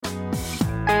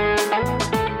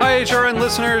HRN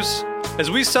listeners.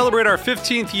 As we celebrate our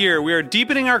 15th year, we are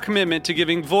deepening our commitment to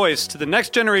giving voice to the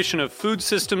next generation of food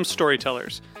systems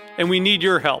storytellers, and we need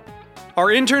your help. Our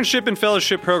internship and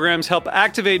fellowship programs help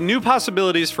activate new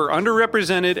possibilities for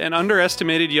underrepresented and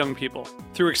underestimated young people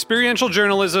through experiential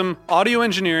journalism, audio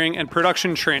engineering, and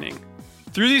production training.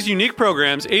 Through these unique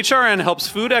programs, HRN helps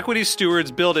food equity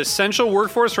stewards build essential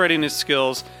workforce readiness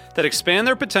skills that expand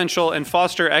their potential and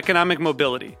foster economic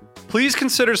mobility. Please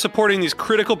consider supporting these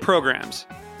critical programs.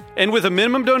 And with a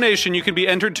minimum donation, you can be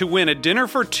entered to win a dinner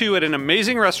for two at an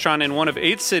amazing restaurant in one of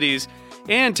 8 cities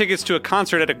and tickets to a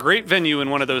concert at a great venue in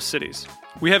one of those cities.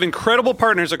 We have incredible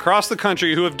partners across the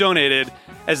country who have donated,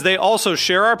 as they also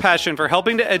share our passion for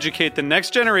helping to educate the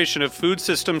next generation of food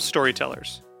systems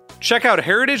storytellers. Check out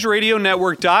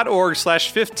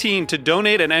heritageradionetwork.org/15 to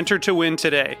donate and enter to win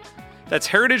today. That's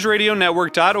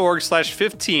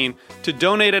heritageradionetwork.org/15 to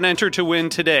donate and enter to win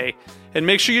today. And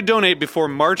make sure you donate before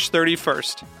March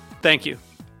 31st. Thank you.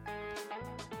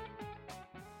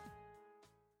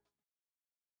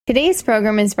 Today's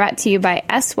program is brought to you by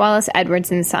S. Wallace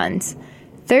Edwards & Sons,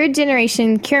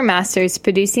 third-generation cure masters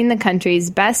producing the country's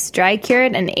best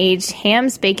dry-cured and aged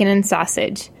hams, bacon, and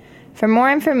sausage. For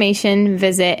more information,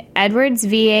 visit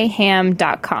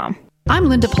edwardsvaham.com. I'm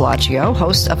Linda Pelaccio,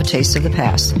 host of A Taste of the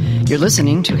Past. You're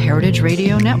listening to Heritage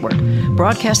Radio Network,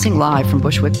 broadcasting live from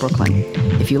Bushwick, Brooklyn.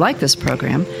 If you like this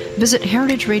program, visit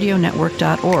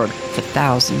heritageradionetwork.org for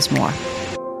thousands more.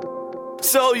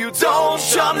 So you don't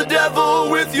charm the devil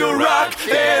with your rock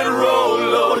and roll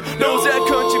load. Knows that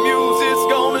country music's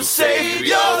gonna save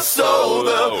your soul. The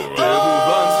devil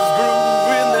runs his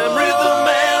groove in them rhythm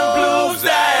and blues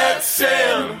that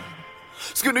sound.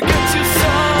 It's gonna get you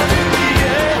son in the end.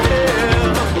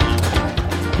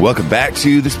 Welcome back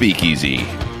to the Speakeasy.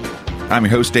 I'm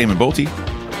your host, Damon Bolte.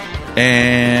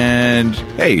 And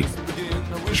hey,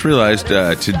 just realized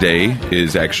today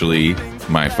is actually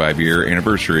my 5-year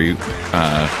anniversary.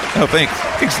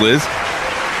 Thanks Liz.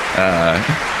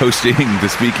 Hosting the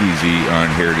Speakeasy on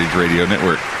Heritage Radio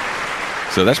Network.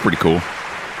 So that's pretty cool.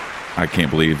 I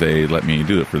can't believe they let me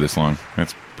do it for this long.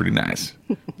 That's pretty nice.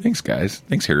 Thanks, guys.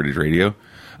 Thanks, Heritage Radio.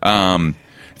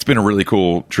 It's been a really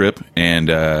cool trip, and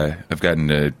I've gotten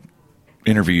to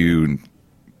interview and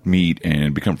meet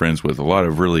and become friends with a lot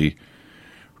of really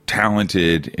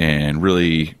talented and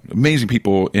really amazing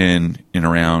people in and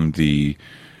around the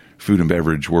food and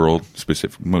beverage world,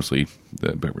 mostly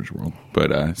the beverage world,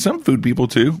 but some food people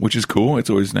too, which is cool. It's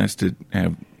always nice to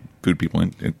have food people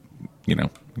and I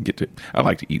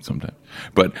like to eat sometimes,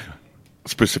 but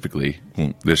specifically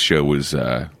this show was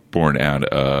born out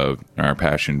of our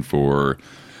passion for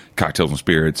cocktails and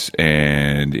spirits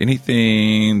and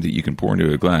anything that you can pour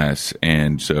into a glass.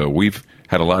 And so we've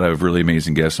had a lot of really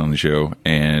amazing guests on the show,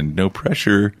 and no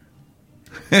pressure,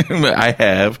 I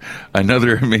have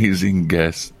another amazing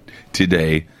guest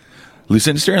today,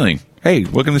 Lucinda Sterling. Hey,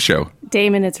 welcome to the show.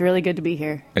 Damon, it's really good to be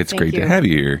here. It's great to have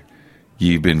you here.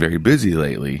 You've been very busy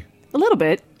lately. A little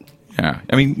bit. Yeah.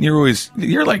 I mean, you're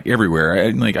like everywhere.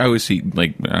 I always see,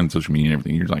 like, on social media and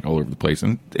everything, you're like all over the place.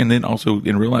 And then also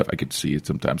in real life, I get to see it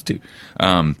sometimes too.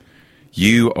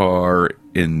 You are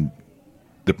in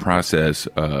the process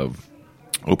of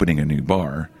opening a new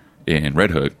bar in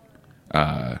Red Hook.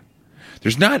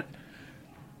 There's not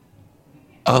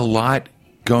a lot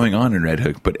going on in Red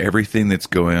Hook, but everything that's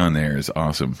going on there is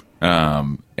awesome.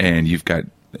 And you've got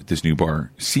this new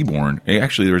bar, Seabourn.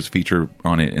 Actually, there was a feature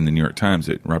on it in the New York Times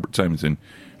that Robert Simonson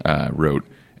wrote,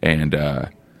 and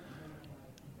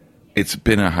it's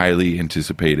been a highly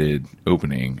anticipated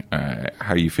opening.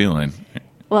 How are you feeling?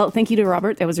 Well, thank you to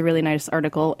Robert. That was a really nice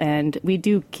article, and we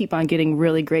do keep on getting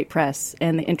really great press,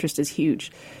 and the interest is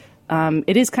huge.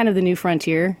 It is kind of the new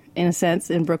frontier, in a sense,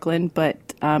 in Brooklyn, but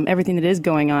everything that is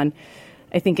going on,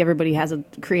 I think everybody has a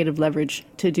creative leverage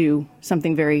to do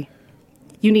something very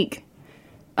unique.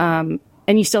 And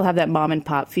you still have that mom and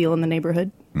pop feel in the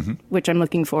neighborhood, which I'm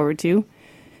looking forward to.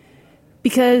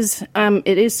 Because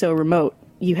it is so remote,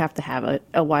 you have to have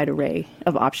a wide array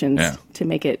of options to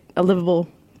make it a livable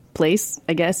place,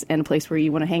 I guess, and a place where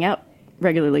you want to hang out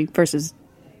regularly versus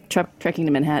trekking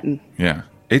to Manhattan. Yeah.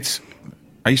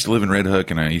 I used to live in Red Hook,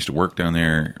 and I used to work down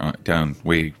there,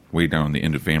 way down on the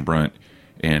end of Van Brunt,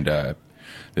 and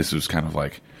this was kind of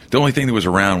like, the only thing that was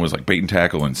around was like Bait and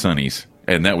Tackle and Sonny's,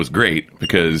 and that was great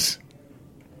because,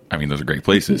 I mean, those are great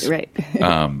places. Right.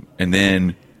 And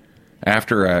then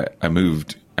after I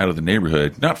moved out of the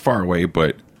neighborhood, not far away,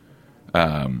 but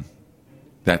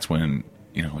that's when,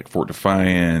 like Fort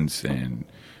Defiance and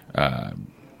the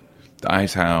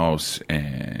Ice House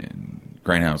and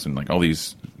Grindhouse and like all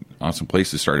these awesome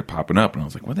places started popping up, and I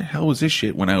was like, what the hell was this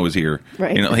shit when I was here?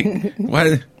 Right. You know,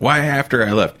 like why after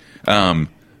I left?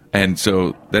 And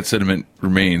so that sentiment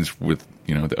remains with,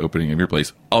 you know, the opening of your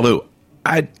place. Although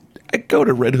I go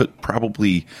to Red Hook I'm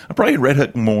probably in Red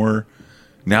Hook more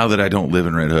now that I don't live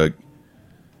in Red Hook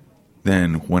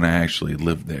than when I actually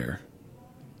lived there.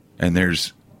 And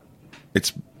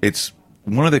it's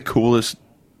one of the coolest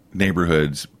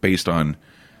neighborhoods based on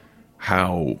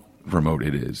how remote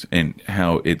it is and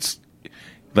how it's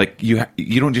like you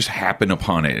don't just happen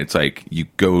upon it. It's like you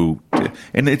go to,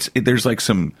 and there's like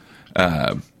some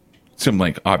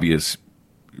like obvious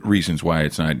reasons why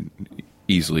it's not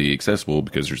easily accessible,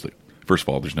 because there's like, first of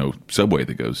all, there's no subway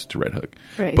that goes to Red Hook.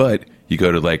 Right. But you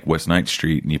go to like West 9th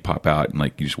Street and you pop out and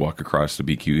like you just walk across the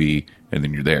BQE and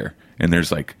then you're there. And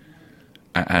there's like,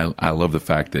 I love the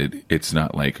fact that it's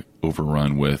not like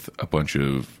overrun with a bunch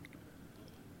of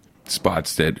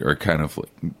spots that are kind of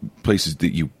like places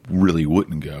that you really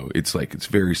wouldn't go. It's like, it's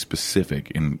very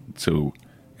specific. And so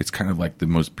it's kind of like the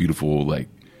most beautiful, like,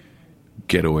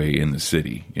 getaway in the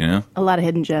city, you know? A lot of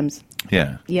hidden gems.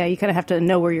 Yeah. Yeah, you kind of have to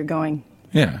know where you're going.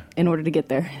 Yeah. In order to get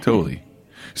there. Totally.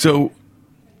 So,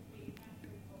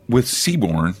 with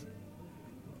Seabourn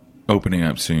opening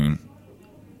up soon,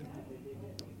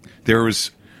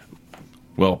 there's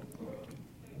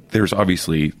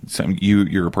obviously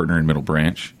you're a partner in Middle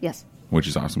Branch. Yes. Which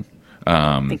is awesome.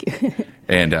 Thank you.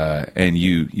 and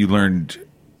you learned,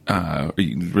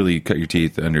 you really cut your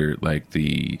teeth under like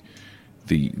the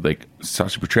like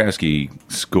Sasha Petrasky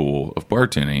school of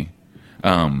bartending.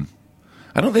 I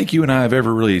don't think you and I have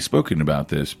ever really spoken about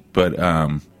this, but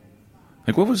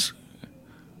like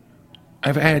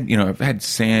I've had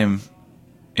Sam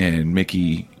and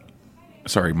Mickey.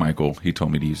 Sorry, Michael. He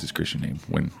told me to use his Christian name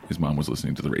when his mom was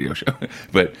listening to the radio show.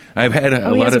 But I've had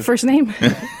a he lot has of a first name.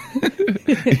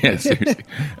 Yeah, seriously.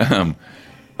 I've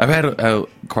had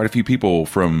quite a few people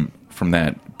from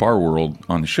that bar world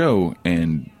on the show,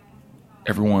 and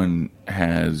everyone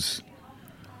has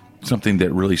something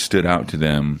that really stood out to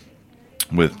them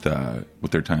with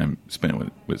their time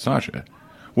spent with Sasha.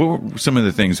 What were some of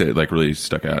the things that like really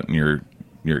stuck out in your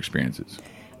experiences?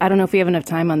 I don't know if we have enough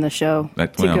time on the show to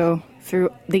go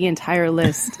through the entire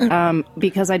list.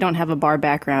 Because I don't have a bar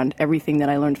background, everything that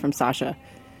I learned from Sasha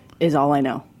is all I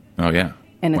know. Oh, yeah.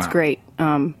 And it's great.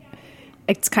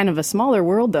 It's kind of a smaller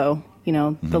world, though. You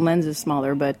know, the lens is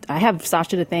smaller. But I have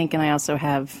Sasha to thank, and I also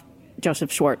have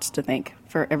Joseph Schwartz to thank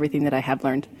for everything that I have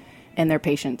learned and their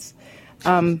patience.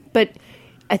 But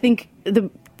I think the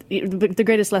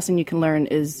greatest lesson you can learn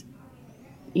is,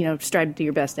 you know, strive to do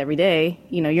your best every day.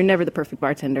 You know, you're never the perfect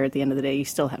bartender. At the end of the day, you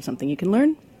still have something you can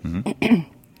learn. Mm-hmm.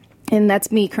 And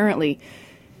that's me currently.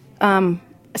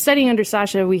 Studying under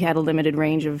Sasha, we had a limited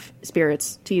range of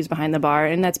spirits to use behind the bar,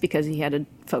 and that's because he had a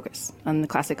focus on the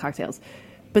classic cocktails.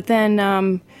 But then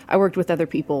I worked with other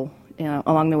people, you know,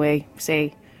 along the way,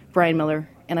 say Brian Miller,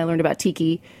 and I learned about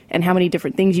tiki and how many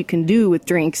different things you can do with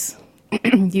drinks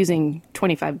using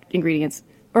 25 ingredients,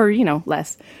 or, you know,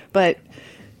 less. But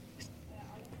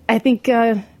I think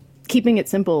keeping it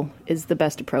simple is the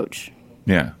best approach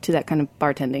to that kind of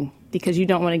bartending, because you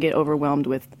don't want to get overwhelmed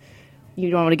with, you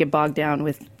don't want to get bogged down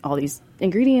with all these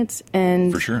ingredients.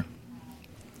 And for sure,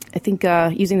 I think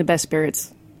using the best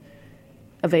spirits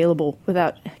available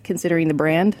without considering the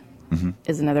brand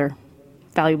is another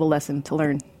valuable lesson to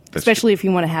learn, especially if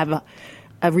you want to have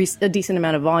a decent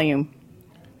amount of volume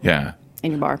in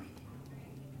your bar.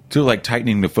 So like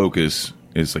tightening the focus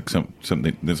is like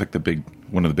something that's like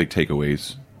one of the big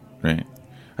takeaways, right?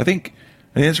 I think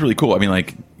that's really cool. I mean,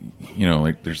 like, you know,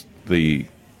 like there's the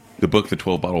book, The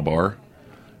 12 Bottle Bar,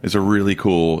 is a really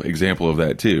cool example of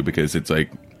that too, because it's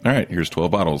like, all right, here's 12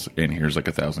 bottles and here's like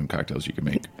 1,000 cocktails you can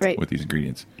make with these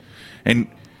ingredients. And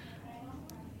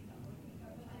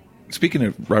speaking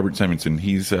of Robert Simonson,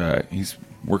 he's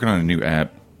working on a new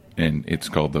app, and it's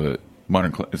called the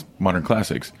Modern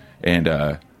Classics, and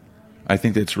I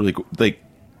think that's really cool. Like,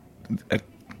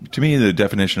 to me, the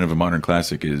definition of a modern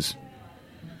classic is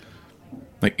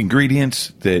like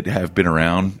ingredients that have been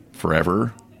around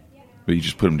forever, but you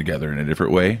just put them together in a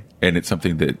different way, and it's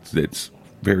something that's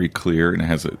very clear and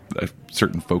has a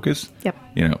certain focus. Yep.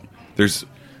 You know, there's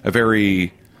a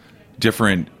very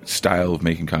different style of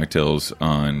making cocktails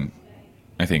on,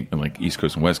 I think, like East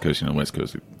Coast and West Coast. You know, West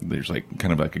Coast, there's like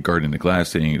kind of like a garden in the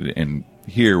glass thing, and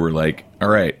here we're like, all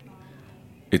right,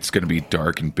 it's going to be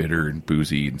dark and bitter and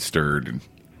boozy and stirred, and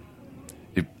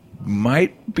it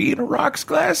might be in a rocks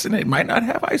glass, and it might not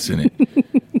have ice in it.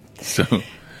 So,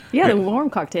 yeah, the warm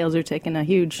cocktails are taking a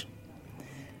huge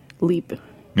leap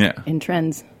in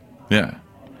trends. Yeah,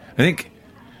 I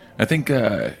think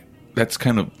that's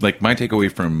kind of like my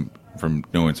takeaway from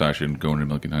knowing Sasha and going to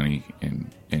Milk and Honey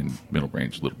and Middle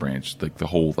Branch, Little Branch, like the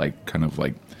whole like kind of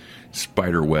like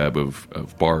spider web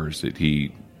of bars that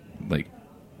he like,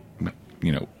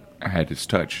 you know, had his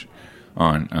touch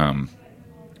on.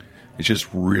 It's just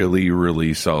really,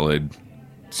 really solid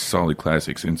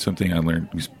classics. And something I learned,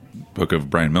 we spoke of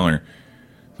Brian Miller,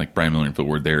 like Brian Miller and Phil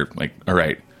Ward there, like, all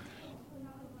right,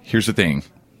 here's the thing.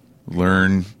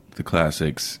 Learn the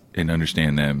classics and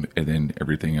understand them, and then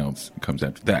everything else comes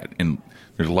after that. And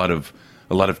there's a lot of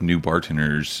new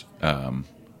bartenders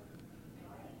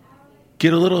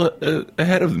get a little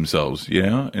ahead of themselves, you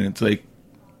know? And it's like,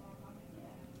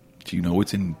 do you know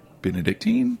what's in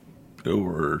Benedictine?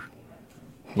 Or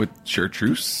what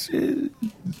chartreuse is?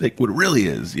 Like what it really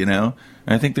is, you know?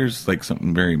 And I think there's like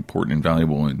something very important and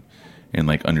valuable in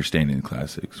like understanding the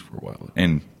classics for a while.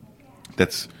 And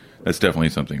that's definitely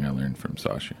something I learned from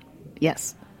Sasha.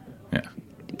 Yes. Yeah.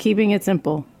 Keeping it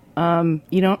simple. You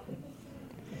don't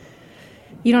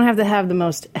have to have the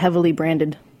most heavily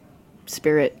branded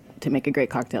spirit to make a great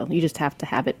cocktail. You just have to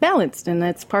have it balanced, and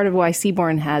that's part of why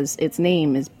Seaborn has its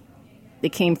name. Is it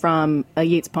came from a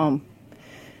Yeats poem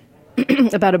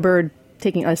about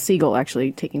a seagull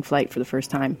actually taking flight for the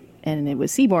first time, and it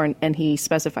was Seaborn, and he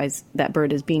specifies that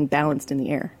bird as being balanced in the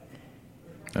air.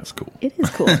 That's cool. It is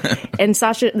cool. And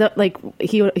Sasha,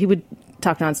 he would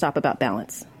talk nonstop about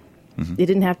balance. Mm-hmm. It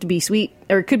didn't have to be sweet,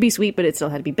 or it could be sweet, but it still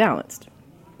had to be balanced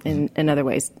in other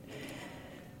ways.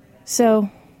 So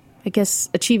I guess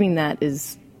achieving that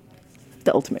is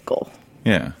the ultimate goal.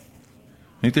 Yeah.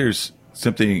 I think there's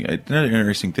another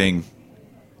interesting thing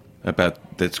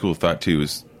about that school of thought, too,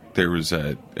 is there was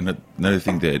another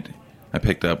thing that I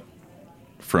picked up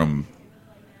from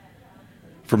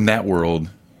that world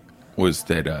was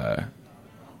that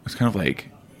it's kind of like,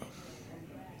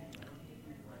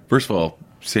 first of all,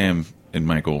 Sam and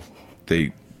Michael,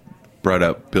 they brought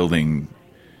up building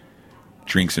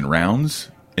drinks in rounds,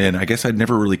 and I guess I'd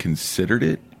never really considered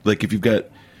it. Like if you've got,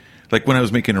 like when I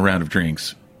was making a round of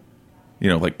drinks, you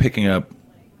know, like picking up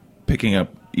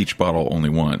each bottle only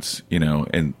once, you know,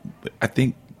 and I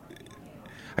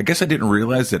guess I didn't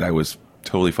realize that I was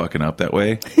totally fucking up that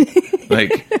way.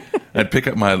 Like I'd pick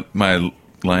up my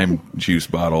lime juice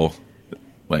bottle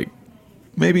like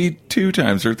maybe 2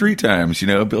 times or 3 times, you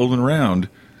know, building around,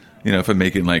 you know, if I'm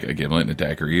making like a gimlet and a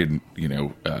daiquiri and, you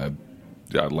know,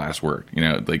 last word, you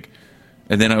know, like,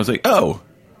 and then I was like, oh,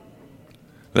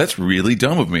 that's really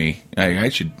dumb of me. I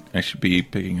should be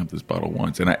picking up this bottle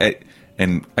once. And I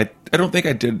don't think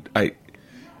I did. I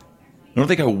don't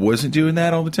think I wasn't doing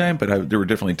that all the time, but there were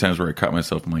definitely times where I caught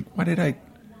myself. I'm like, why did I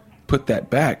put that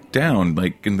back down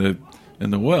like in the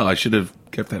well? I should have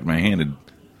kept that in my hand and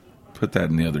put that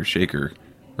in the other shaker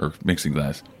or mixing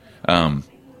glass.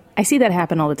 I see that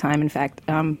happen all the time. In fact,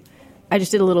 I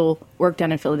just did a little work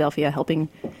down in Philadelphia helping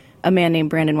a man named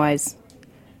Brandon Wise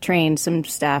train some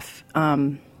staff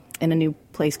in a new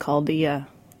place called the...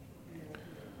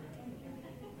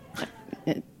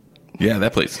 yeah,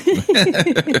 that place.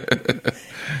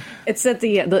 It's at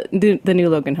the new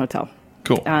Logan Hotel.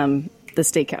 Cool. The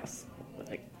steakhouse.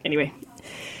 Anyway,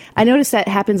 I noticed that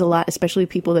happens a lot, especially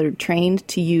people that are trained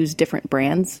to use different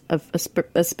brands of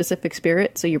a specific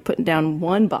spirit. So you're putting down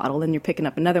one bottle and you're picking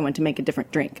up another one to make a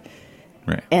different drink.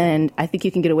 Right. And I think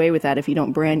you can get away with that if you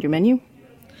don't brand your menu.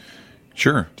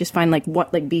 Sure. Just find like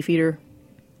Beefeater,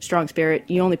 strong spirit.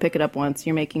 You only pick it up once.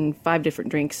 You're making 5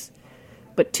 different drinks,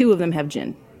 but 2 of them have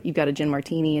gin. You've got a gin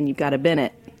martini and you've got a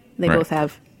Bennett. They both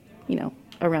have, you know,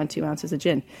 around 2 ounces of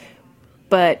gin.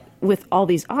 But with all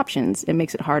these options, it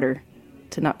makes it harder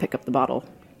to not pick up the bottle.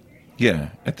 Yeah,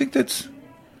 I think that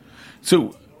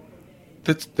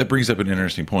brings up an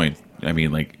interesting point. I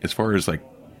mean, like as far as like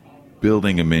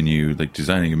building a menu, like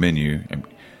designing a menu,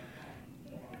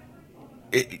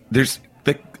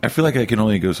 I feel like I can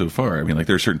only go so far. I mean, like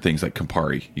there are certain things like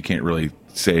Campari. You can't really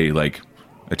say like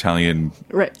Italian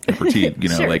aperitif, you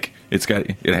know, sure. Like it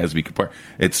has to be Campari.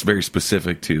 It's very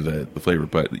specific to the flavor,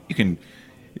 but you can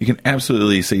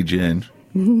absolutely say gin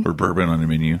or bourbon on the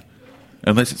menu,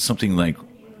 unless it's something like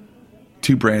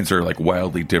 2 brands are like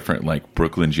wildly different, like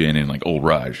Brooklyn Gin and like Old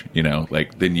Raj, you know,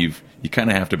 like then you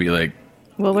kind of have to be like,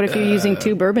 well, what if you're using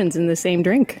 2 bourbons in the same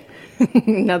drink?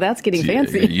 Now that's getting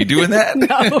fancy. Are you doing that?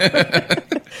 No.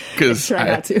 Because try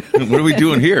not to. What are we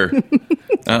doing here?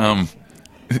 Yeah,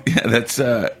 that's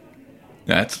a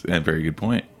very good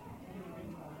point.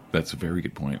 That's a very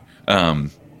good point.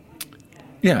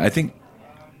 Yeah, I think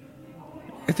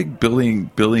building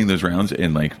those rounds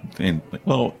and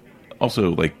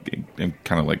also like I'm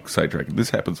kind of like sidetracking.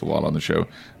 This happens a lot on the show.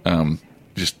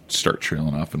 Just start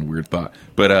trailing off in a weird thought,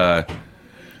 but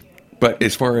But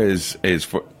as far as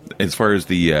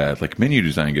the like menu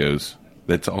design goes,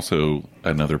 that's also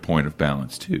another point of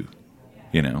balance too.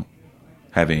 You know,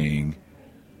 having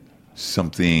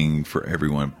something for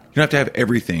everyone. You don't have to have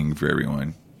everything for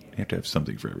everyone. You have to have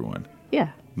something for everyone.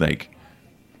 Yeah. Like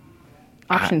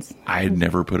options. I had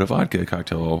never put a vodka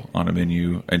cocktail on a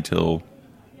menu until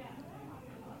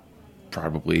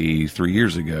probably 3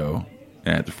 years ago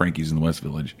at the Frankie's in the West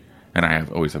Village, and I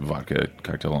always have a vodka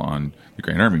cocktail on the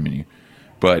Grand Army menu.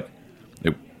 But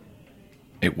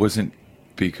it wasn't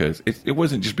because it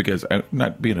wasn't just because I'm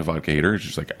not being a vodka hater. It's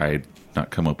just like I had not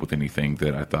come up with anything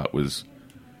that I thought was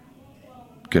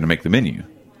going to make the menu.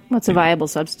 Well, it's a viable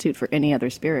substitute for any other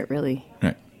spirit, really.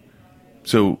 Right.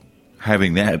 So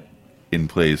having that in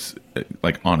place,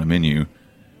 like on a menu,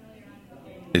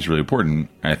 is really important,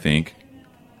 I think,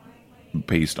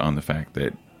 based on the fact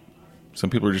that some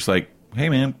people are just like, hey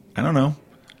man, I don't know,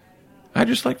 I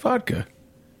just like vodka.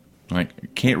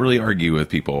 Like, can't really argue with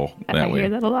people that way. I hear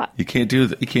that a lot. You can't do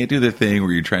the thing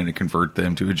where you're trying to convert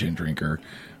them to a gin drinker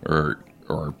or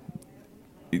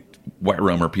white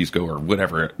rum or pisco or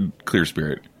whatever clear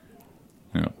spirit.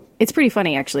 You know. It's pretty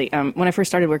funny, actually. When I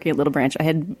first started working at Little Branch, I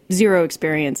had zero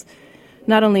experience.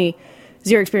 Not only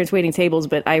zero experience waiting tables,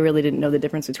 but I really didn't know the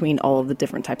difference between all of the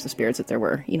different types of spirits that there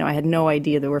were. You know, I had no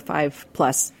idea there were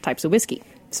 5+ types of whiskey.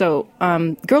 So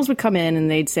girls would come in and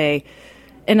they'd say,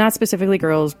 and not specifically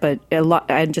girls, but a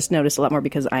lot. I just noticed a lot more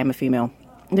because I'm a female.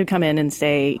 They'd come in and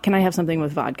say, "Can I have something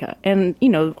with vodka?" And you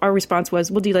know, our response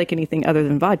was, "Well, do you like anything other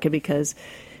than vodka? Because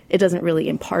it doesn't really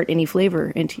impart any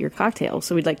flavor into your cocktail.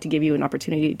 So we'd like to give you an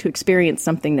opportunity to experience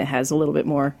something that has a little bit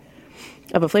more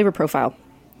of a flavor profile."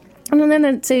 And then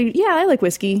they'd say, "Yeah, I like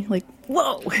whiskey." Like,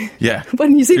 whoa! Yeah. Why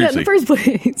didn't you see that in the Seriously.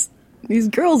 first place? These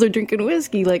girls are drinking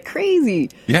whiskey like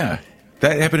crazy. Yeah,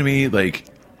 that happened to me like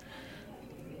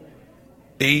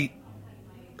 8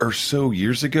 or so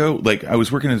years ago. Like, I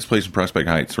was working at this place in Prospect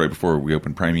Heights right before we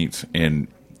opened Prime Eats, and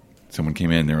someone came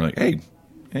in. They were like, "Hey,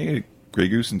 Grey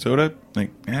Goose and soda?"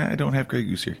 Like, I don't have Grey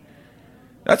Goose here.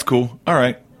 That's cool. All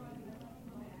right.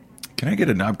 Can I get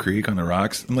a Knob Creek on the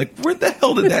rocks? I'm like, where the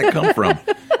hell did that come from?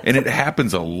 And it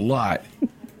happens a lot.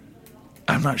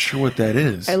 I'm not sure what that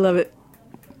is. I love it.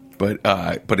 But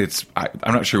it's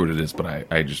I'm not sure what it is, but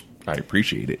I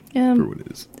appreciate it for what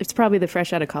it is. It's probably the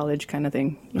fresh out of college kind of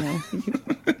thing. You know,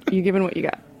 you're given what you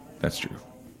got. That's true.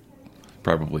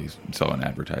 Probably sell an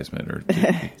advertisement or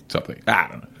something. I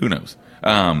don't know. Who knows?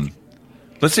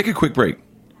 Let's take a quick break.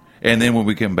 And then when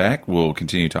we come back, we'll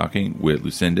continue talking with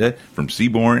Lucinda from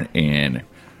Seabourn and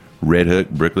Red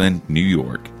Hook, Brooklyn, New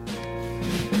York.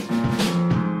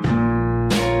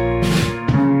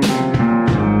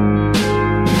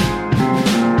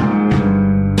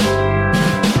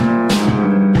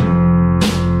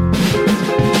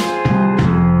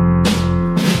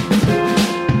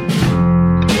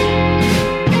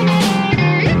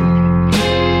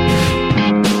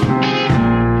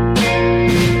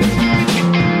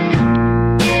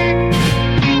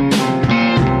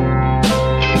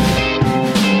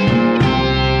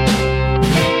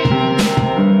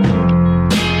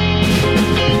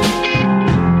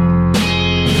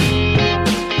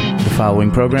 The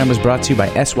following program is brought to you by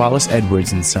S. Wallace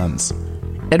Edwards & Sons.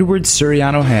 Edwards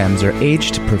Suriano hams are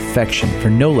aged to perfection for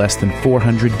no less than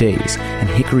 400 days and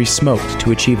hickory smoked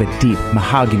to achieve a deep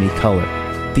mahogany color.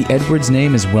 The Edwards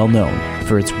name is well known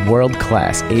for its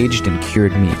world-class aged and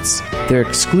cured meats. Their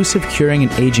exclusive curing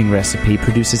and aging recipe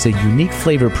produces a unique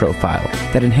flavor profile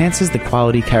that enhances the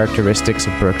quality characteristics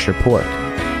of Berkshire pork.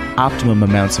 Optimum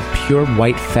amounts of pure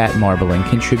white fat marbling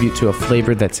contribute to a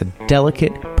flavor that's a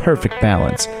delicate, perfect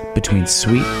balance between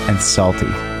sweet and salty.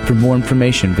 For more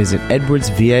information, visit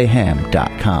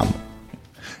edwardsvaham.com.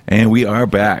 And we are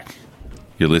back.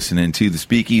 You're listening to The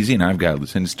Speakeasy, and I've got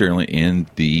Lucinda Sterling in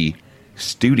the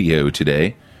studio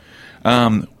today.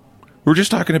 We're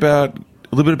just talking about a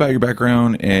little bit about your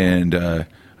background, and I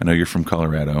know you're from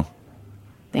Colorado.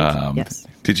 Thank you. Yes.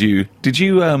 Did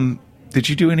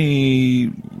you do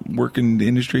any work in the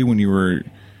industry when you were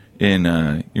in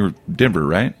Denver,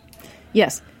 right?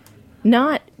 Yes.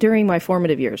 Not during my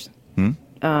formative years.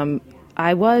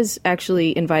 I was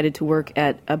actually invited to work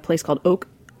at a place called Oak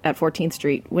at 14th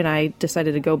Street when I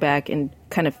decided to go back and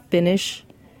kind of finish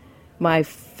my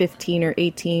 15 or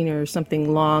 18 or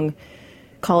something long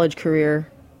college career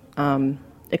a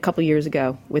couple years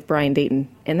ago with Brian Dayton.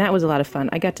 And that was a lot of fun.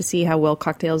 I got to see how well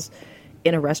cocktails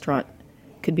in a restaurant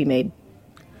could be made.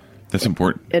 That's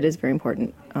important. It is very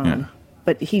important. Yeah.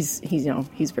 But he's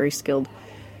very skilled.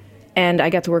 And I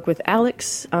got to work with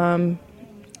Alex.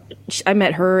 I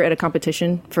met her at a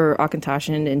competition for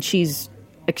Auchentoshan, and she's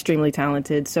extremely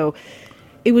talented. So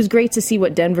it was great to see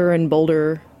what Denver and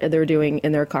Boulder they're doing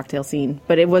in their cocktail scene,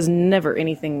 but it was never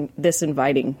anything this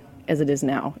inviting as it is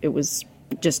now. It was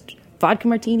just vodka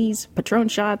martinis, Patron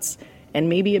shots, and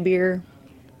maybe a beer,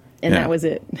 and that was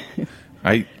it.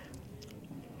 I,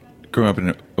 growing up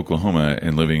in Oklahoma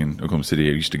and living in Oklahoma City,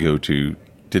 I used to go to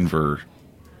Denver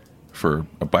for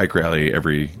a bike rally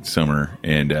every summer,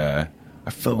 and I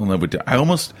fell in love with it.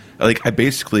 I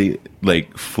basically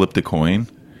flipped a coin.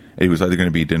 It was either going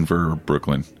to be Denver or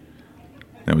Brooklyn.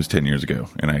 That was 10 years ago,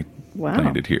 and I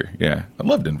landed here. Yeah, I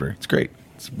love Denver. It's great.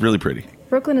 It's really pretty.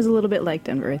 Brooklyn is a little bit like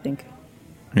Denver, I think.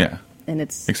 Yeah. And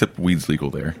it's... Except weed's legal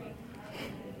there.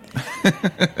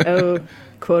 Oh,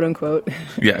 quote unquote.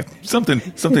 Yeah,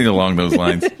 something along those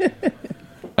lines.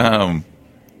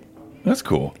 That's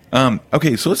cool.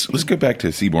 Okay, so let's get back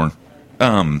to Seaborn.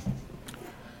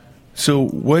 So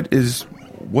what is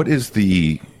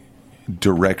the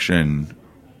direction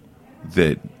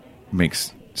that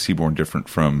makes Seaborn different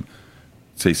from,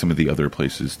 say, some of the other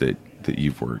places that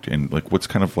you've worked, and what's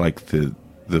kind of like the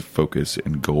focus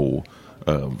and goal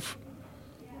of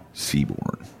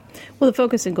Seaborn? Well, the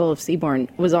focus and goal of Seaborn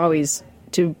was always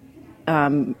to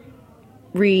bring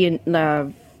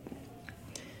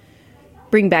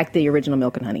back the original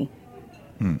Milk and Honey,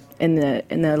 and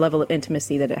the level of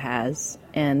intimacy that it has,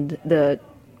 and the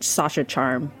Sasha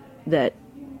charm that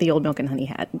the old Milk and Honey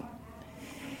had.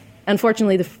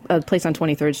 Unfortunately, the place on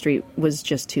 23rd Street was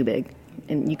just too big,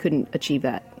 and you couldn't achieve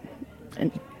that.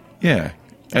 And yeah,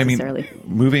 I mean,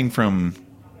 moving from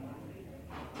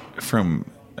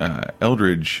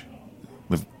Eldridge,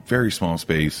 with very small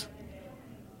space,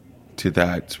 to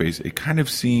that space, it kind of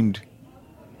seemed.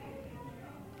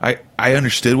 I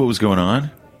understood what was going on,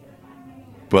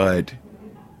 but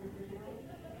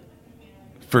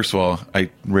first of all,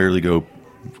 I rarely go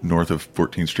north of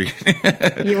 14th Street.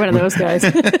 You're one of those guys.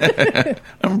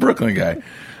 I'm a Brooklyn guy.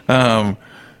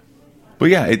 But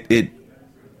yeah,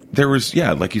 there was,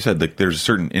 like you said, there's a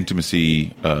certain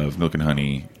intimacy of Milk and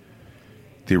Honey,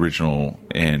 the original,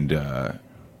 and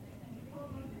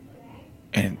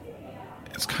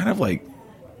it's kind of like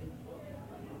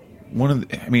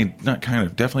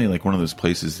definitely like one of those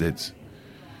places that's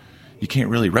you can't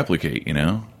really replicate,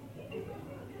 kind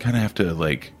of have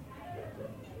to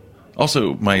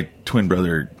also my twin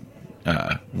brother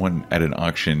won at an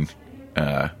auction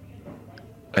a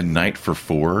night for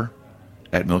 4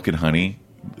 at Milk and Honey.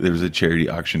 There was a charity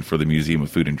auction for the Museum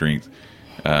of Food and Drinks,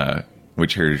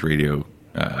 which Heritage Radio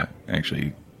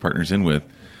actually partners in with,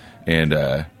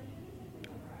 and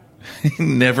he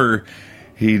never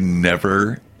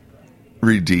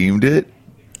redeemed it.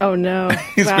 Oh no!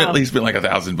 He spent like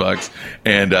 $1,000,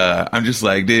 and I'm just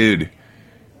like, dude,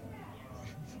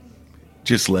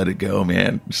 just let it go,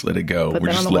 man. Just let it go.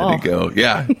 We're just letting it go.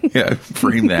 Yeah,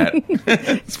 frame that.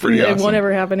 It's pretty awesome. It won't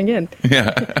ever happen again.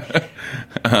 Yeah.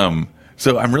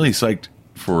 So I'm really psyched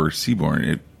for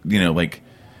Seaborn. Like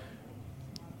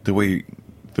the way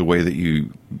that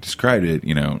you described it.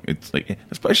 It's like,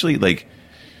 especially like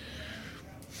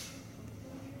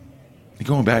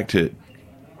going back to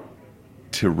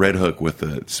Red Hook with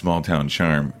the small town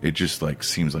charm. It just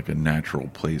seems like a natural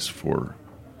place for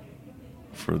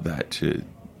that to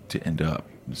end up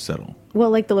and settle.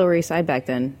 Well, like the Lower East Side back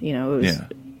then,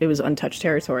 it was untouched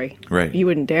territory. Right. You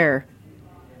wouldn't dare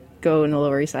go in the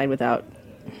Lower East Side without,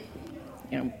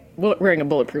 wearing a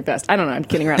bulletproof vest. I don't know. I'm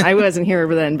kidding around. I wasn't here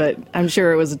then, but I'm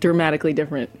sure it was a dramatically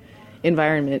different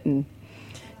environment, and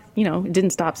it didn't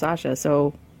stop Sasha.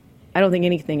 So I don't think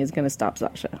anything is going to stop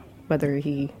Sasha, whether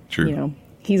he,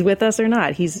 he's with us or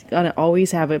not. He's going to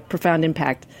always have a profound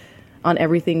impact on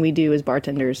everything we do as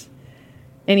bartenders.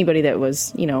 Anybody that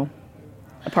was, a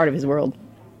part of his world.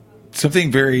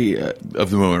 Something very of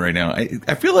the moment right now.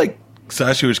 I feel like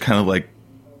Sasha was kind of like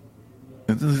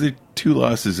the 2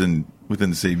 losses within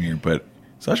the same year, but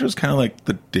Sasha was kind of like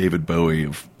the David Bowie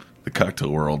of the cocktail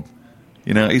world.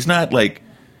 He's not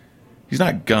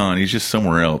gone. He's just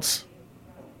somewhere else.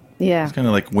 Yeah. He's kind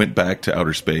of went back to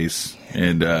outer space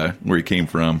and where he came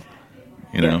from.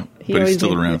 But he's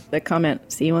still around. That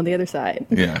comment, see you on the other side.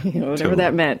 Yeah. Whatever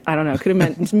that meant. I don't know. Could have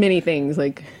meant many things.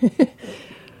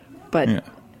 But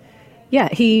yeah,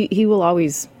 he will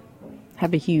always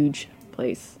have a huge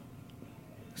place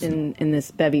in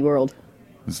this bevy world.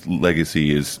 His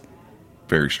legacy is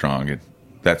very strong, and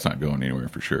that's not going anywhere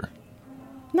for sure.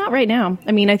 Not right now.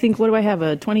 I mean, I think, what do I have,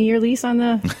 a 20-year lease on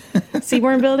the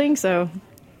Seaborn building? So,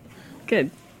 good.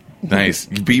 Nice.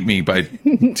 You beat me by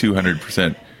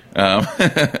 200%.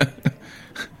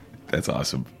 That's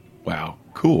awesome. Wow.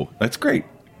 Cool. That's great.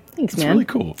 Thanks, That's man. really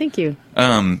cool. Thank you.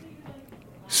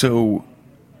 So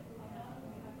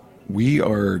we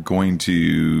are going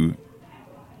to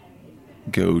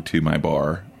go to my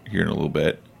bar here in a little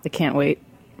bit. I can't wait.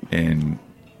 And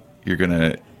you're going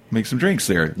to make some drinks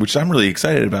there, which I'm really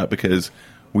excited about because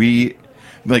we,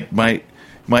 like, my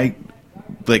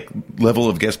like level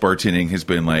of guest bartending has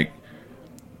been like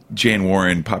Jan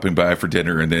Warren popping by for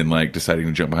dinner and then like deciding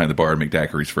to jump behind the bar and make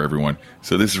daiquiris for everyone.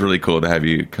 So this is really cool to have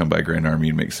you come by Grand Army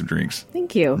and make some drinks.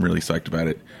 Thank you. I'm really psyched about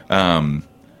it.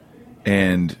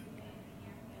 And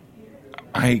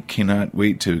I cannot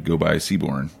wait to go by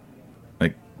Seaborn.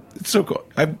 Like, it's so cool.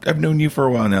 I've known you for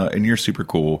a while now, and you're super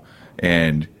cool,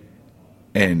 and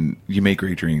you make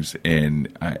great drinks,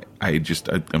 and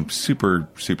I'm super,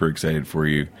 super excited for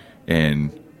you,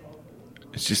 and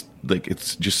it's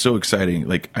just so exciting.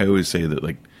 Like, I always say that,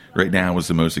 like, right now is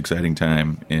the most exciting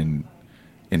time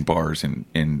in bars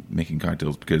and making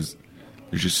cocktails because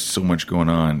there's just so much going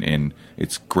on, and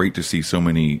it's great to see so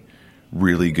many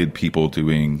really good people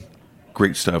doing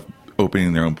great stuff,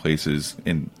 opening their own places,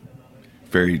 and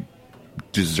very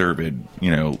deserved,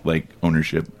 like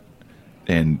ownership.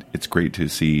 And it's great to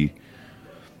see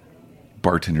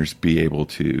bartenders be able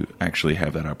to actually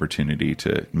have that opportunity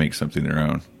to make something their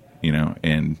own,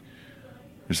 and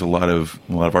there's a lot of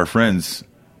our friends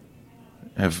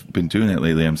have been doing that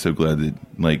lately. I'm so glad that,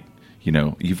 like,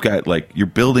 you've got, like, you're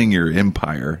building your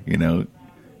empire,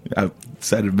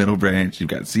 outside of Middle Branch, you've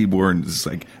got Seaborn. It's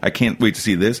like, I can't wait to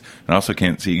see this, and I also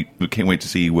can't wait to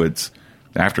see what's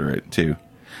after it too.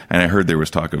 And I heard there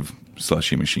was talk of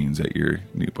slushy machines at your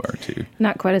new bar too.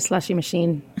 Not quite a slushy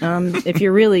machine. If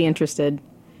you're really interested,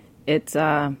 it's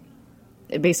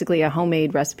basically a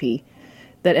homemade recipe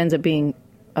that ends up being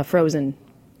a frozen,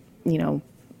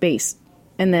 base,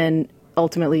 and then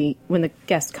ultimately, when the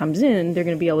guest comes in, they're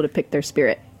going to be able to pick their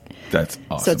spirit. That's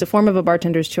awesome. So it's a form of a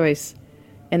bartender's choice,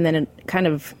 and then it kind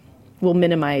of will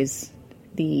minimize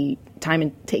the time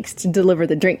it takes to deliver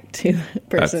the drink to a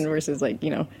person versus, like,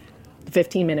 the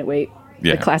 15-minute wait,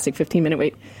 the classic 15-minute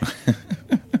wait.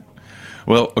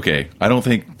 Well, okay. I don't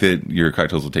think that your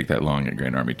cocktails will take that long at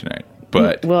Grand Army tonight.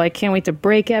 But well, I can't wait to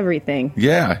break everything.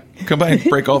 Yeah. Come by and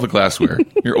break all the glassware.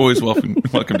 You're always welcome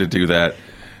to do that.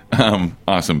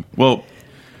 Awesome. Well,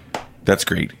 that's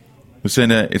great.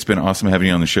 Lucinda, it's been awesome having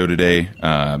you on the show today.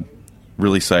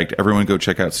 Really psyched. Everyone go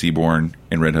check out Seaborn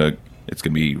and Red Hook. It's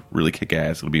going to be really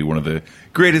kick-ass. It'll be one of the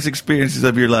greatest experiences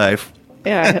of your life.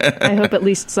 Yeah, I hope at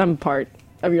least some part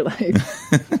of your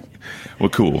life. Well,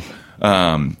 cool.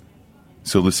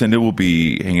 So Lucinda will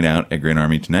be hanging out at Grand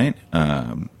Army tonight,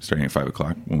 starting at 5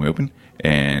 o'clock when we open,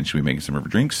 and she'll be making some of her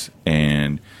drinks,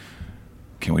 and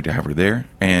can't wait to have her there.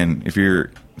 And if you're,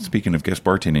 speaking of guest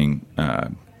bartending,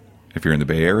 if you're in the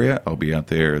Bay Area, I'll be out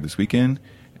there this weekend,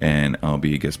 and I'll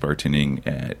be guest bartending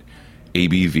at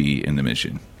ABV in the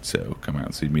Mission. So come out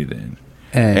and see me then.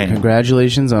 And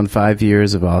congratulations on 5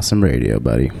 years of awesome radio,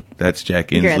 buddy. That's Jack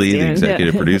Inslee, the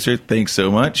executive producer. Thanks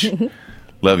so much.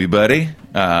 Love you, buddy.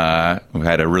 We've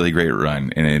had a really great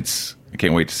run, and I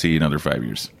can't wait to see another 5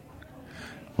 years.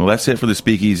 Well, that's it for the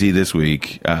Speakeasy this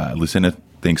week. Lucinda,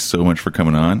 thanks so much for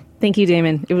coming on. Thank you,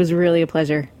 Damon. It was really a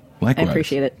pleasure. Likewise. I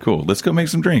appreciate it. Cool. Let's go make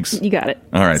some drinks. You got it.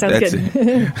 All right. Sounds that's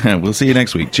good. it. We'll see you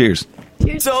next week. Cheers.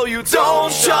 So you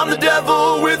don't charm the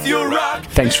devil with your rock.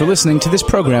 Thanks for listening to this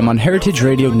program on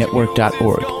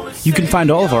heritageradionetwork.org. You can find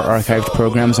all of our archived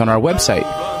programs on our website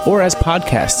or as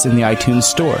podcasts in the iTunes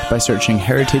Store by searching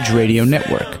Heritage Radio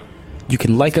Network. You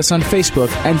can like us on Facebook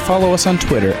and follow us on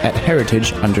Twitter at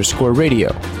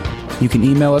heritage_radio. You can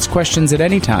email us questions at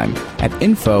any time at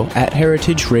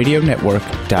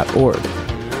info@heritageradionetwork.org.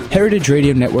 Heritage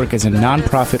Radio Network is a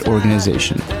non-profit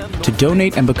organization. To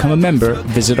donate and become a member,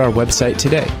 visit our website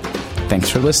today. Thanks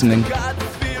for listening.